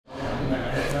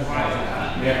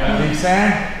Big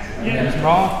Sam? Yeah. Just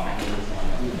roll.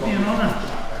 Be an honour.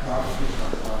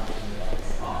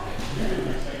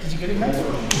 Did you get it, mate? Did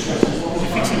you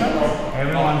fix it up?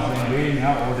 Everyone's been reading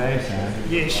out all day, Sam.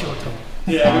 Yeah, sure, Tom.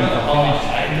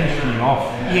 Finishing off.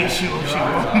 Yeah, sure.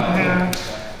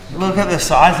 Look at the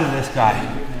size of this guy.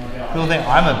 People think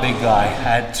I'm a big guy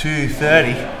at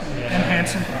 230. And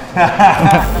handsome.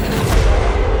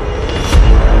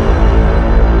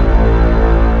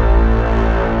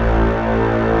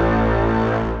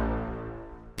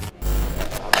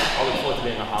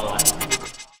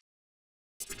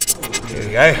 There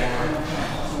we go.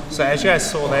 So as you guys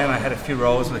saw there, and I had a few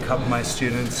rolls with a couple of my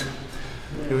students,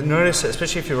 you would notice,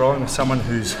 especially if you're rolling with someone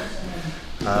who's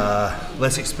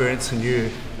less experienced than you,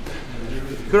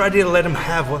 good idea to let them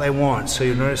have what they want. So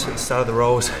you'll notice at the start of the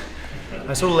rolls,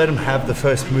 I sort of let them have the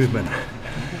first movement.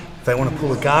 If they want to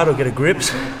pull a guard or get a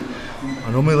grips, I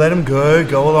normally let them go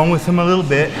along with them a little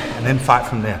bit, and then fight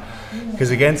from there.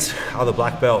 Because against other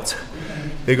black belts,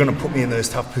 they're going to put me in those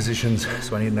tough positions,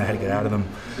 so I need to know how to get out of them.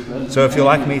 So if you're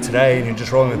like me today and you're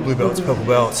just rolling with blue belts, purple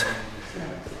belts,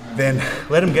 then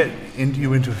let them get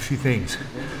you into a few things.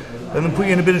 Let them put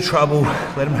you in a bit of trouble,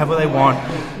 let them have what they want.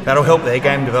 That'll help their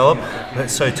game develop, but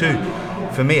so too,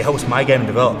 for me, it helps my game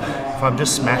develop. If I'm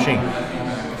just smashing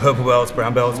purple belts,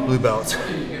 brown belts, blue belts,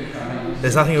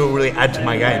 there's nothing that will really add to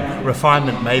my game.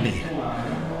 Refinement, maybe.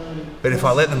 But if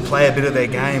I let them play a bit of their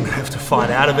game, have to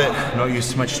fight out of it, not use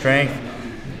too much strength,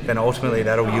 then ultimately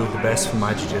that'll yield the best for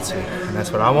my jiu-jitsu. And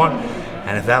that's what I want.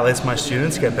 And if that lets my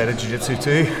students get better jiu-jitsu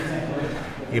too,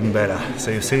 even better. So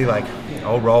you'll see, like,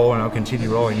 I'll roll and I'll continue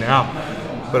rolling now.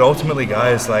 But ultimately,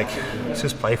 guys, like, it's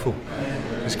just playful.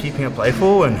 Just keeping it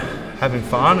playful and having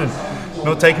fun and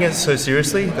not taking it so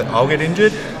seriously that I'll get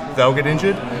injured, they'll get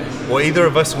injured, or either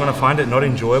of us are going to find it not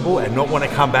enjoyable and not want to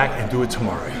come back and do it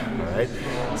tomorrow. All right?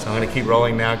 So I'm going to keep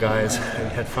rolling now, guys. Hope you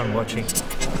had fun watching.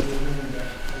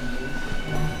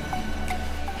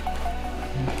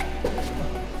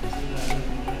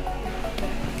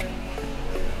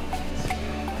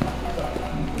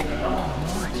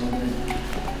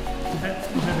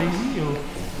 Was that easy or?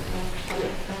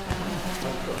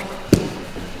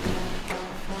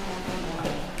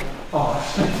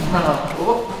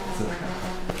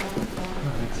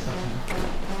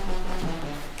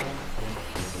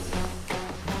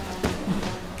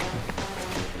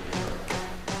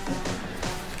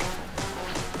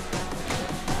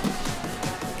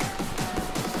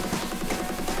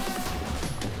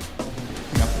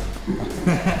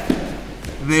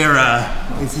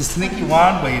 It's a sneaky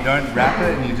one where you don't wrap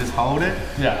it and you just hold it.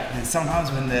 Yeah. And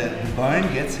sometimes when the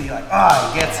bone gets it, you're like,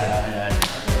 ah, it gets it.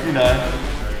 Yeah. You know.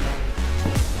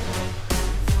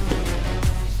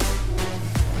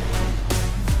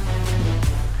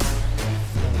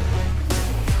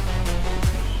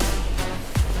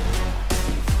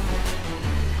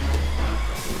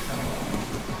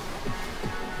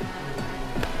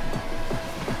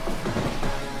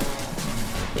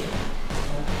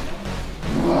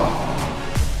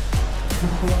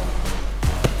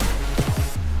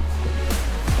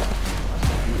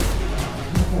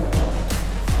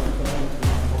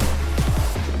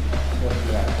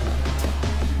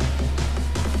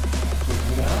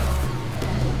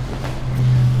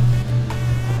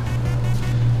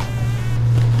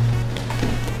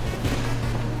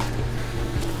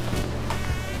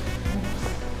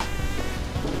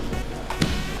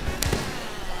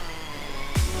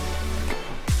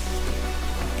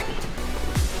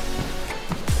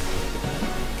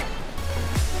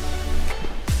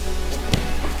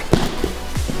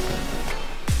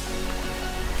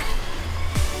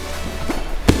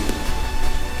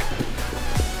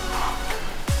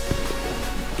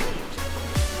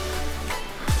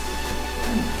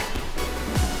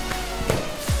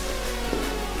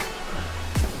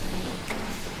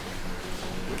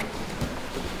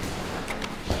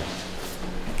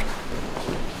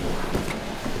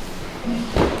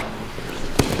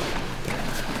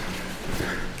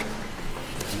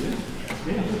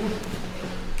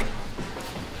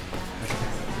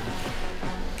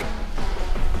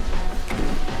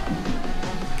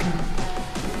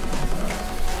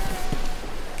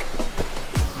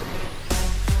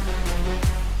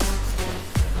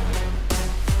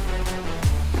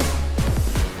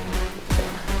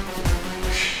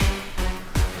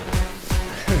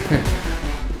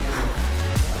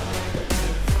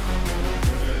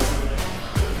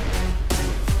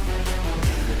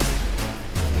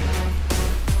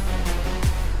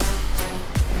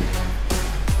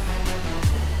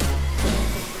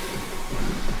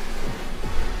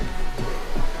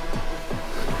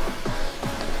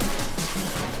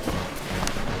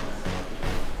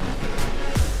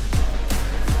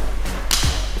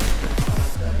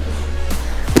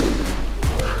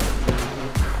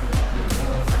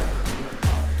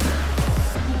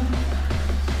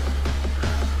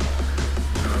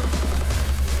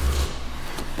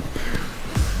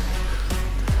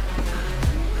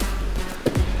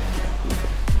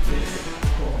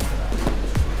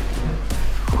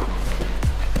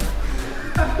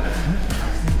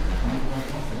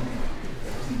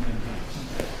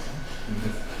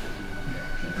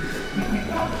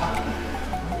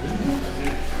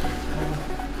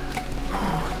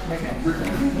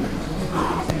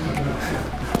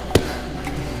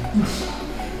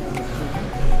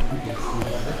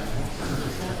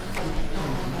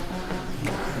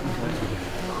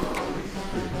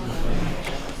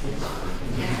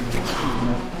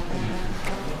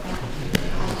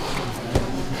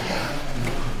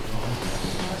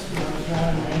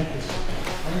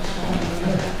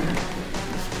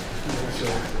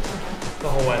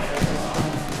 forward.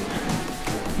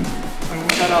 And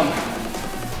with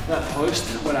that post,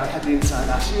 when I had the inside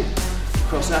Ashley,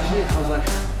 cross Ashley, I was like,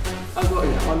 I've got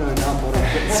you. I know now, but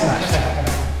I'm getting smashed.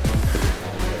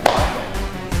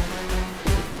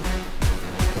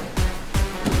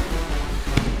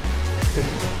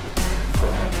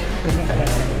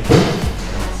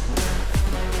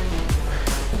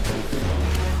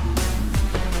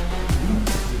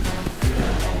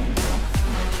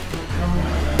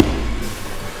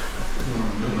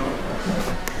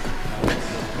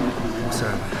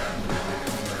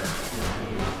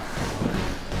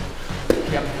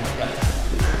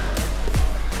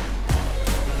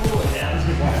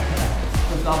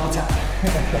 Double tap.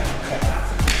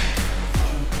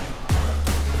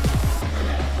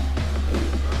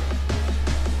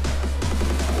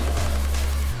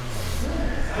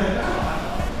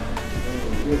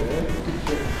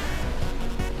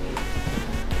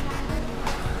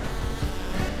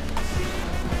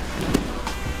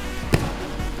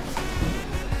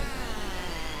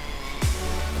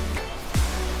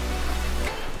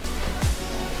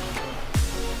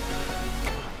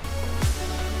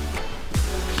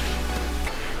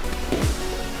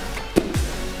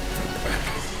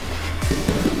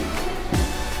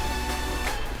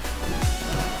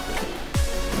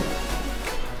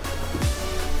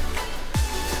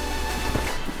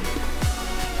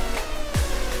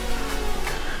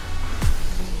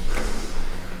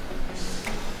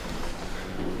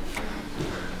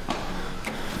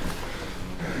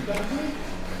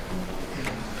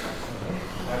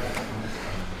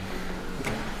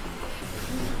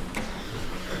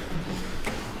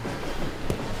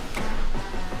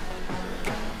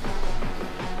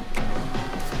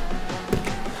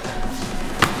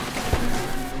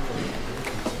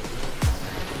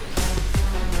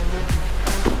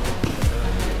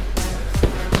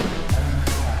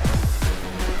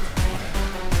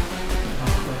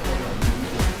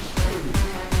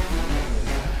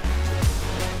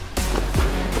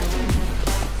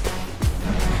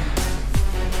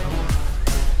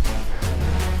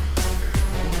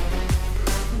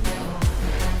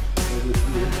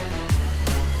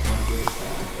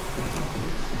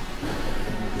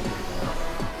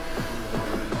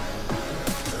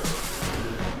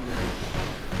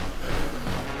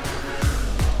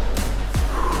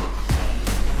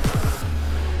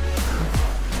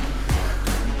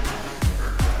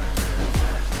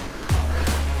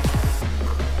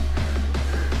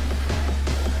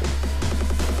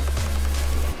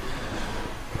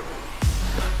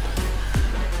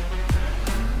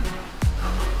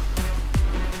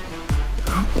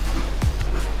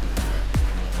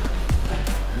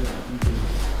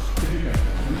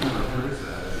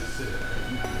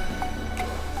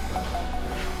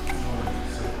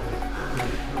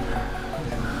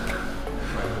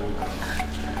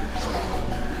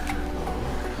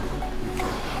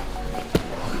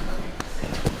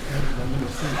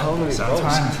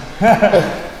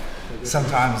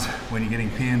 Sometimes when you're getting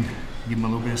pinned, give them a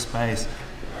little bit of space.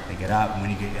 They get up, and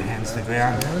when you get your hands to the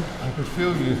ground, I could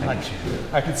feel you. Like,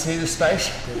 I could see the space.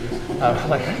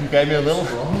 Like you gave me a little.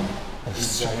 I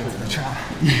just straight into the trap.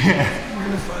 Yeah.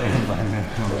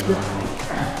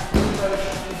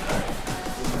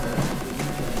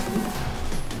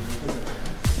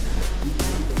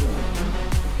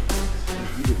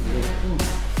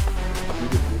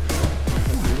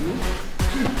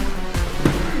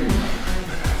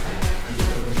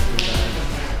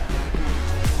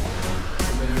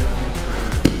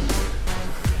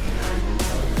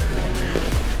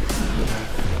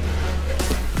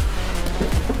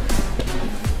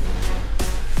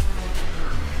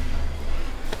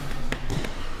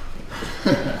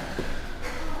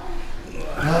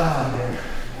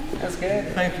 That's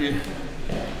good. Thank you. You're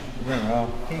doing well.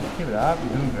 Keep it up.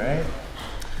 You're doing great.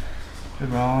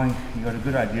 Good rolling. You got a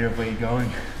good idea of where you're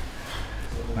going.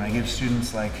 When I give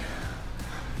students try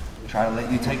to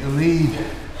let you take the lead,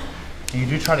 and you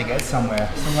do try to get somewhere.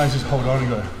 Sometimes just hold on and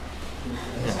go.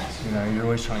 Yeah. You know, you're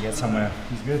always trying to get somewhere.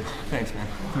 He's good. Thanks, man.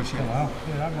 Appreciate it. Wow.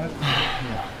 Yeah, man.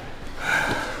 Yeah.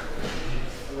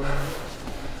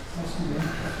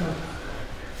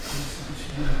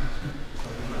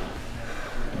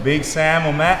 Big Sam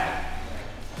or Matt?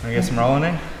 Wanna get some rolling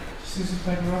in?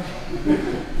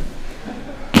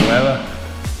 Whoever.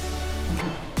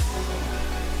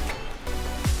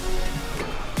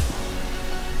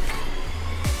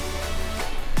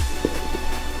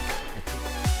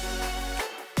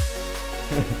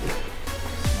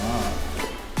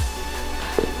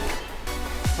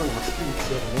 I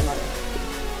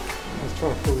was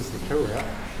trying to pull this Kimura out.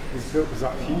 It's belt was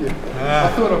up here.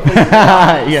 I thought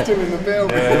I was still in the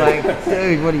belt. Like,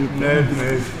 dude, what are you doing?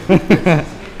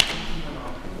 Move.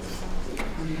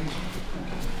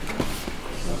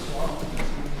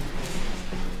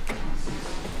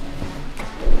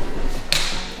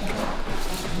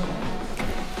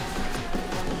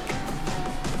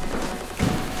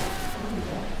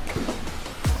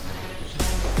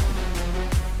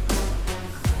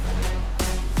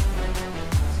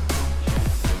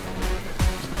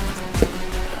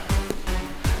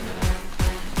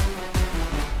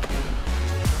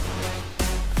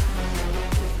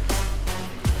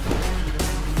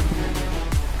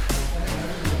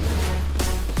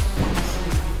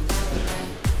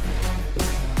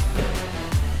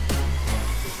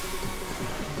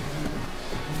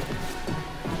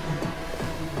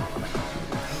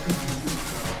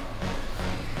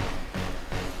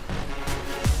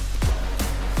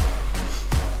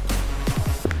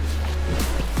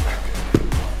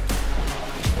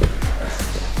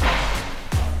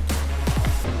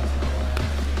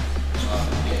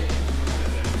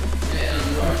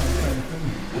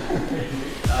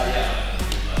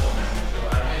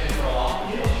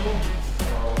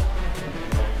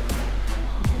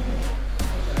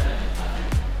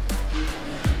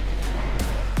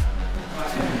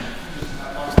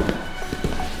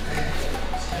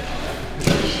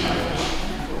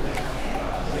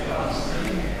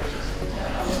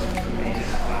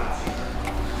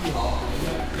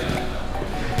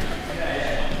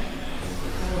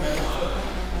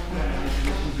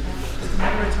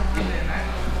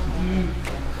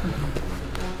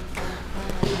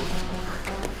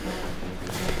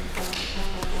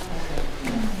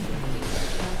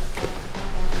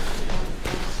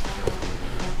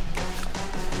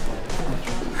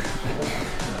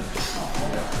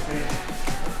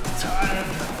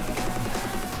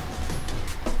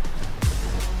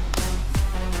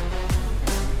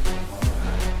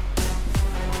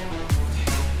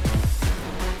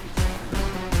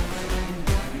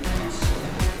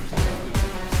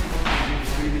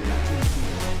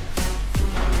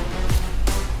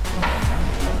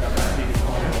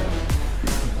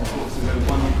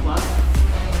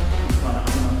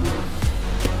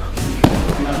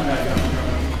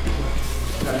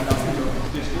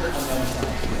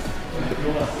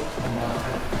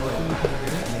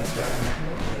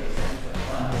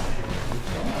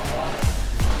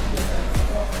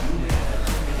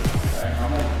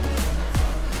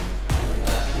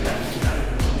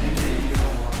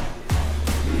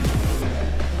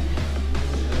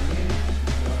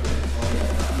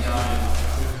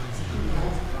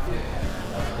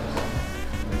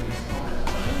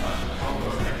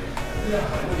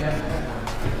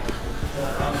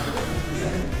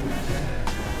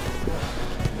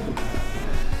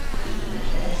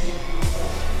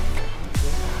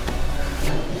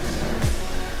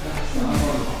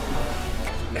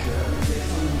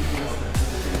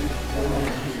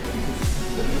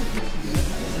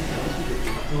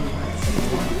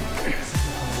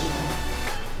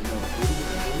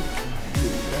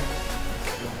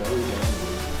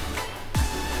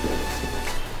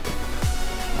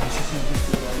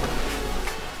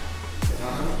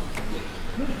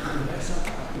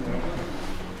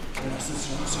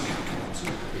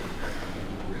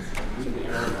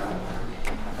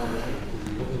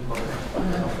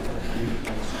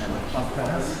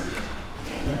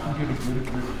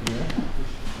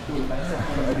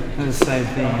 Do the same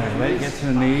thing, let it get to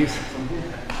the knees.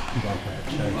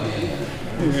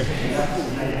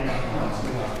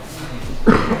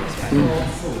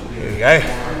 Here we go.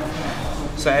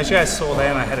 So as you guys saw there,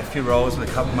 and I had a few rolls with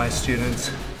a couple of my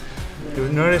students,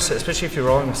 you'll notice, especially if you're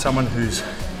rolling with someone who's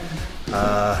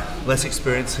less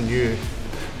experienced than you,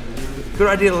 good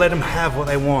idea to let them have what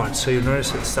they want. So you'll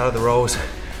notice at the start of the rolls,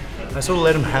 I sort of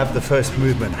let them have the first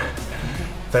movement.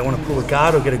 If they want to pull a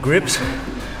guard or get a grips,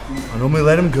 I normally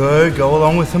let them go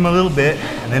along with them a little bit,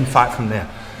 and then fight from there.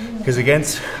 Because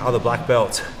against other black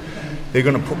belts, they're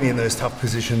going to put me in those tough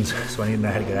positions, so I need to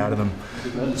know how to get out of them.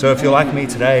 So if you're like me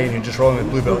today and you're just rolling with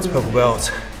blue belts, purple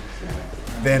belts,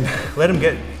 then let them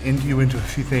get you into a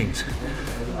few things.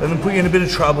 Let them put you in a bit of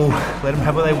trouble, let them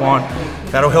have what they want.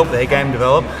 That'll help their game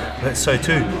develop, but so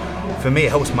too, for me, it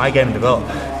helps my game develop.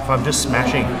 If I'm just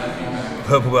smashing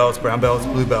purple belts, brown belts,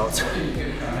 blue belts,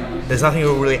 there's nothing that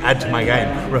will really add to my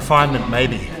game. Refinement,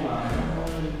 maybe.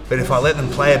 But if I let them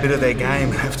play a bit of their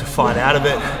game, have to fight out of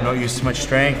it, not use too much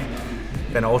strength,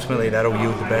 then ultimately that'll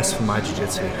yield the best for my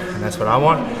jiu-jitsu. And that's what I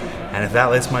want. And if that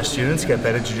lets my students get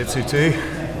better jiu-jitsu too,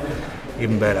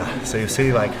 even better. So you'll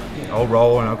see, like, I'll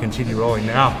roll and I'll continue rolling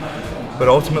now. But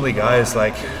ultimately, guys,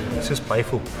 like, it's just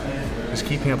playful. just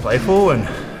keeping it playful and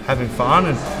having fun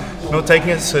and not taking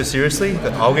it so seriously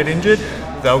that I'll get injured,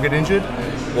 they'll get injured,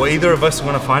 or either of us are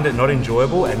going to find it not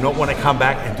enjoyable and not want to come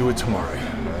back and do it tomorrow,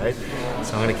 right?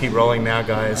 So I'm going to keep rolling now,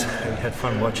 guys. Hope you had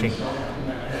fun watching. Big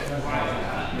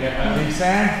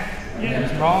Sam? Yeah.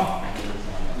 Just roll.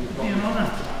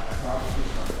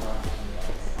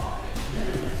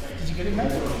 Did you get it, mate?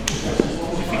 Did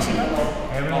you fix it, mate?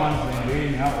 Everyone's been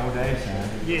reading out all day, Sam.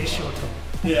 Yeah, sure, Tom.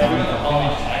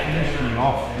 Finishing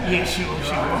off. Yeah, sure.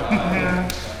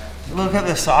 Look at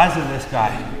the size of this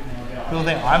guy. People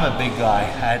think I'm a big guy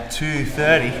at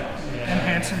 230. And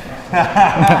handsome.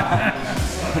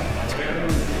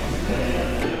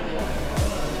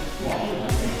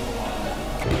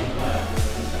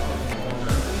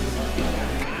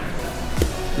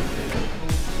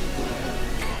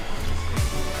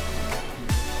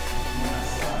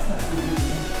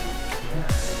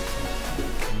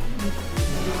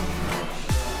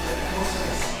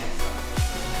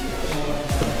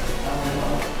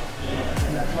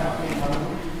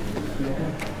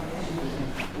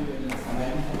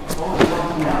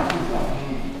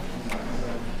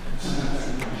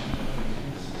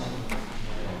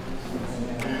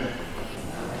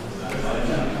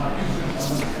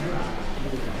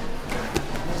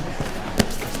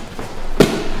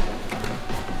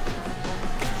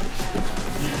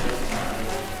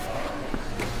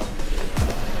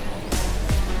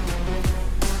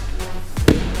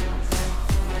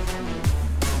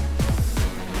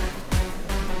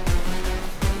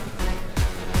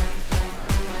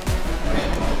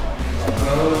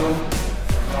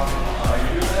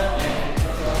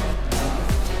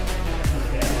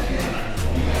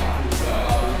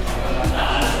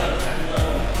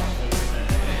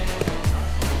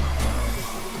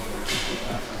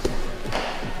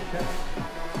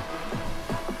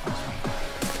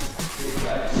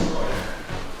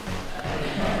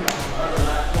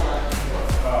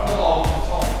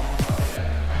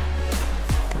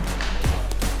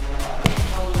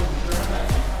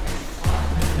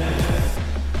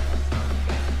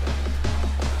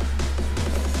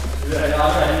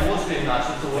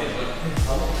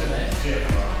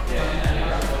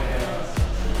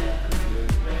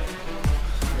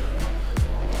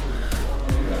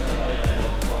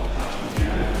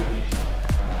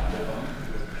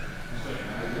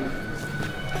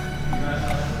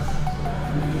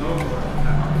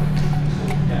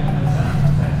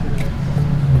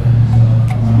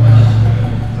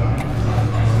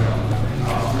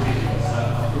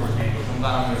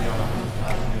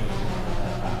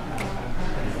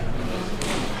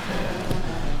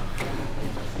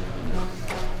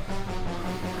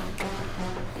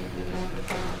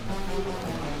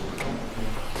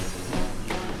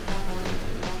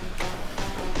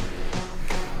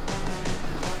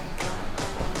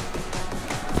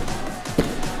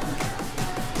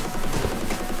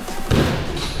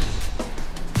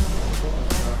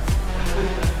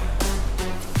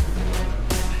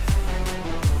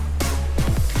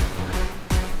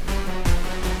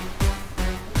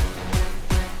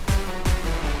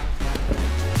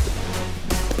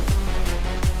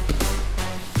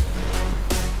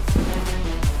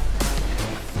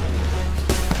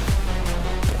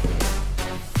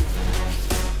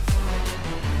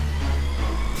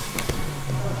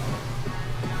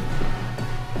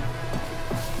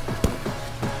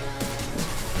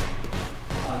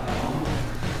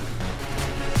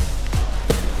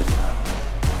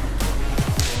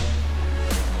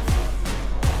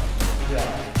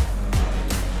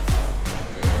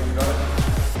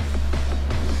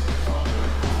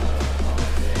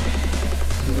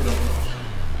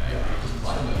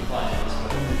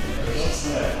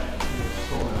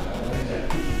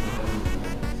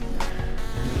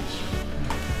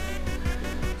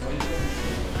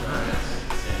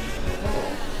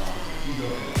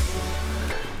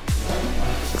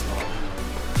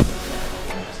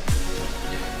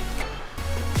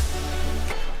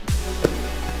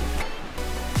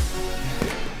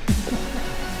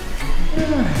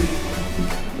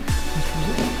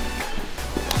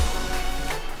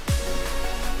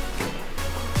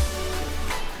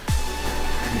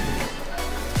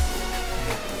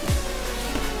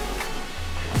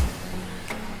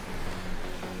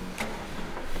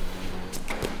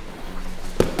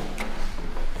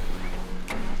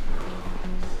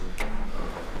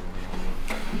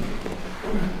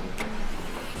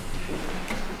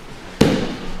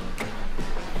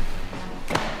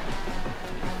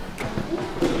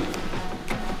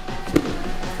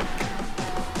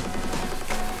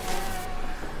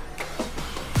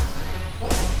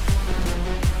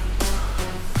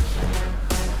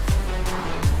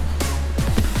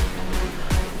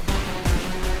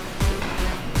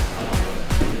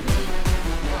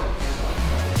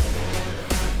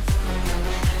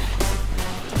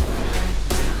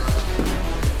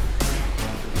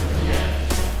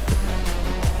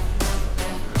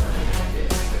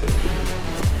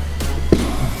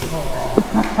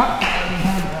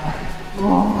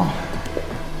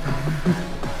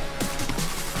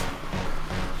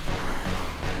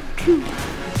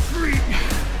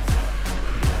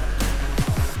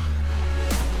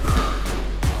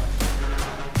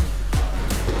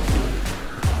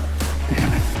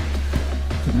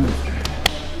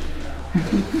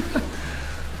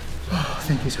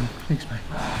 Thank you so much. Thanks, mate.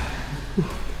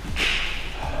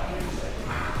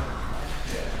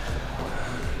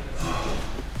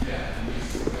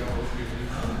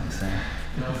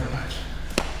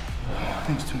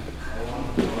 Thanks, Tom.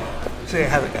 So you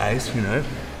have it, guys, you know.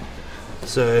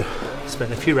 So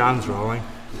spent a few rounds rolling.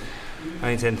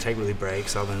 I intend to take really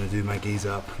breaks other than to do my gis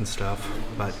up and stuff,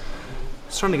 but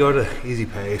just trying to go at an easy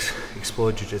pace,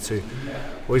 explore jiu-jitsu,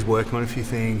 always working on a few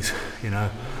things, you know.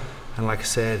 And like I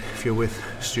said, if you're with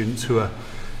students who are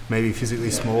maybe physically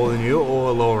smaller than you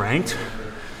or lower ranked,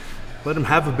 let them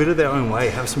have a bit of their own way,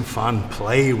 have some fun,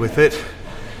 play with it.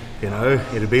 You know,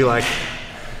 it'd be like,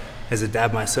 as a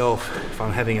dad myself, if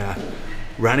I'm having a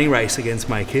running race against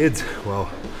my kids,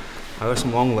 well, I got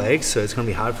some long legs, so it's gonna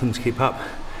be hard for them to keep up.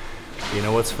 You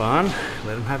know what's fun?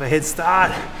 Let them have a head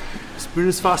start, sprint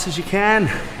as fast as you can,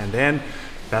 and then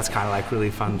that's kind of like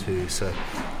really fun too. So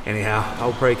anyhow,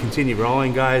 I'll probably continue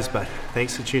rolling, guys, but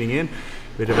thanks for tuning in.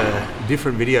 Bit of a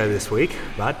different video this week,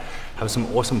 but have some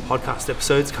awesome podcast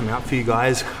episodes coming up for you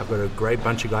guys. I've got a great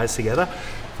bunch of guys together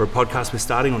for a podcast we're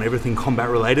starting on everything combat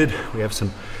related. We have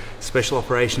some special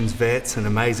operations vets and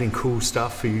amazing cool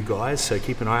stuff for you guys, so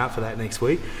keep an eye out for that next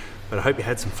week. But I hope you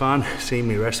had some fun seeing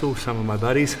me wrestle some of my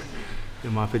buddies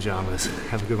in my pajamas.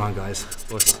 Have a good one, guys.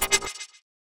 Awesome.